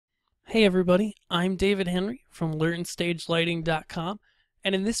Hey everybody, I'm David Henry from LearnStageLighting.com,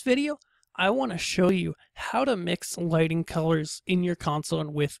 and in this video I want to show you how to mix lighting colors in your console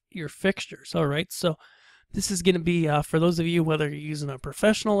and with your fixtures. Alright, so this is going to be for those of you whether you're using a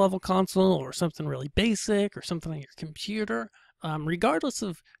professional level console or something really basic or something on your computer, regardless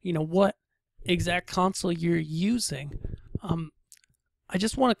of what exact console you're using. I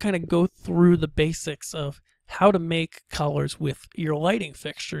just want to kind of go through the basics of how to make colors with your lighting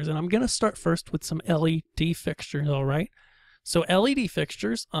fixtures. And I'm going to start first with some LED fixtures, all right? So LED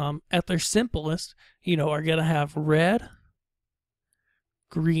fixtures, at their simplest, are going to have red,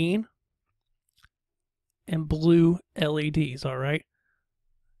 green, and blue LEDs, all right?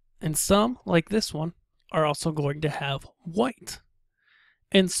 And some, like this one, are also going to have white.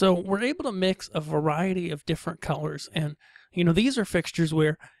 And so we're able to mix a variety of different colors. And, these are fixtures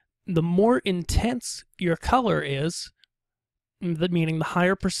where the more intense your color is, meaning the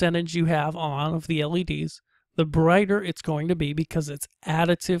higher percentage you have on of the LEDs, the brighter it's going to be because it's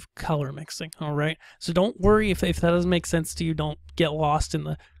additive color mixing, all right? So don't worry if that doesn't make sense to you. Don't get lost in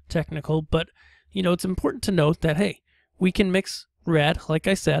the technical, but, it's important to note that, hey, we can mix red, like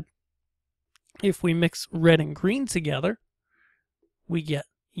I said. If we mix red and green together, we get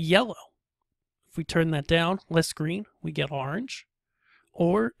yellow. If we turn that down, less green, we get orange.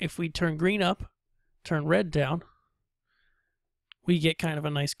 Or if we turn green up, turn red down, we get kind of a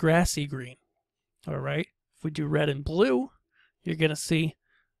nice grassy green. All right. If we do red and blue, you're going to see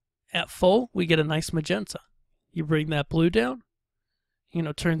at full, we get a nice magenta. You bring that blue down,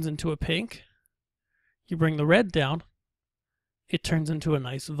 turns into a pink. You bring the red down, it turns into a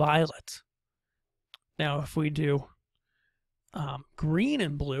nice violet. Now, if we do green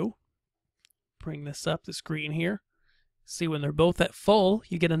and blue, bring this up, this green here. See, when they're both at full,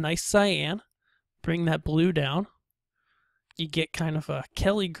 you get a nice cyan. Bring that blue down. You get kind of a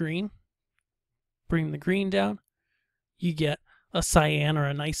Kelly green. Bring the green down. You get a cyan or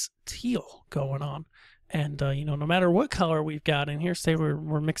a nice teal going on. And, no matter what color we've got in here, say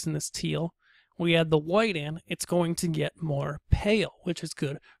we're mixing this teal, we add the white in, it's going to get more pale, which is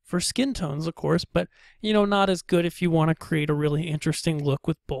good for skin tones, of course, but, not as good if you want to create a really interesting look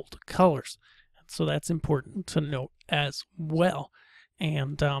with bold colors. So that's important to note as well.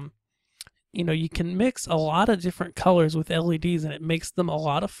 And, you can mix a lot of different colors with LEDs and it makes them a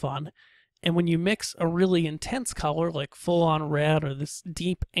lot of fun. And when you mix a really intense color like full on red or this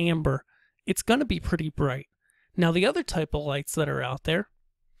deep amber, it's going to be pretty bright. Now the other type of lights that are out there,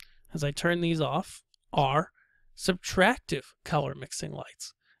 as I turn these off, are subtractive color mixing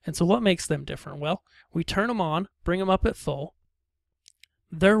lights. And so what makes them different? Well, we turn them on, bring them up at full.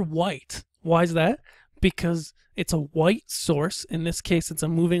 They're white. Why is that? Because it's a white source. In this case, it's a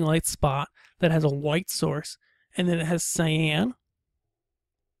moving light spot that has a white source, and then it has cyan,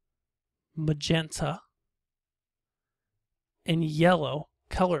 magenta, and yellow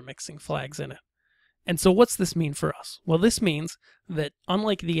color mixing flags in it. And so what's this mean for us? Well, this means that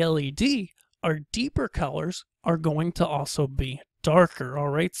unlike the LED, our deeper colors are going to also be darker, all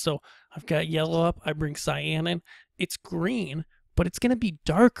right? So I've got yellow up, I bring cyan in, it's green, but it's going to be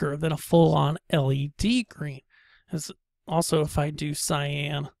darker than a full-on LED green. As also, if I do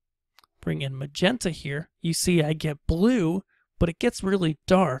cyan, bring in magenta here, you see I get blue, but it gets really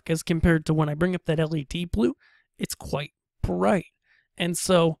dark as compared to when I bring up that LED blue, it's quite bright. And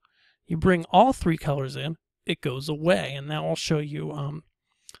so you bring all three colors in, it goes away. And now I'll show you,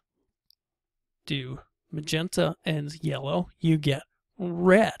 do magenta and yellow, you get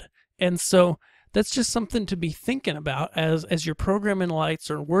red. And so that's just something to be thinking about as you're programming lights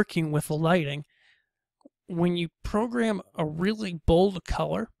or working with lighting. When you program a really bold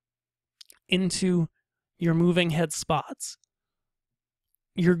color into your moving head spots,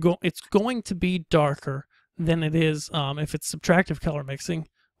 it's going to be darker than it is if it's subtractive color mixing,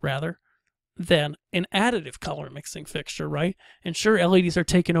 rather, than an additive color mixing fixture, right? And sure, LEDs are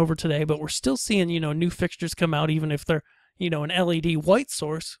taking over today, but we're still seeing, new fixtures come out even if they're an LED white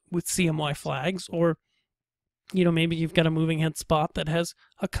source with CMY flags, or, maybe you've got a moving head spot that has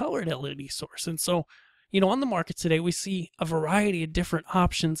a colored LED source. And so, on the market today, we see a variety of different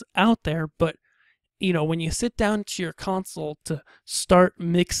options out there. But, when you sit down to your console to start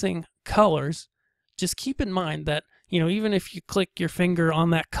mixing colors, just keep in mind that, even if you click your finger on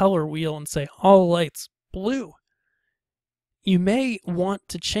that color wheel and say, all lights blue, you may want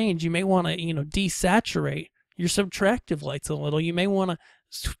to change. You may want to, desaturate your subtractive lights a little. You may want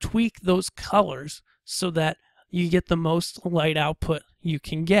to tweak those colors so that you get the most light output you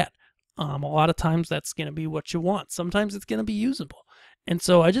can get. A lot of times that's going to be what you want. Sometimes it's going to be usable. And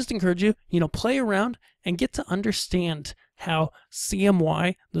so I just encourage you, play around and get to understand how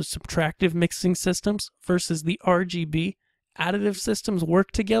CMY, those subtractive mixing systems, versus the RGB additive systems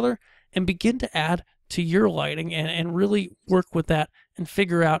work together, and begin to add to your lighting and really work with that and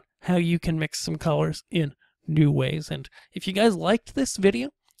figure out how you can mix some colors in new ways. And if you guys liked this video,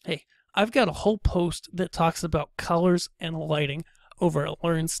 hey, I've got a whole post that talks about colors and lighting over at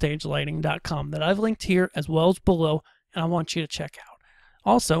learnstagelighting.com that I've linked here as well as below, and I want you to check out.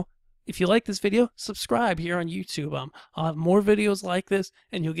 Also, if you like this video, subscribe here on YouTube. I'll have more videos like this,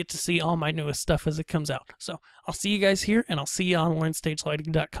 and you'll get to see all my newest stuff as it comes out. So I'll see you guys here, and I'll see you on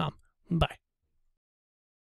learnstagelighting.com. Bye.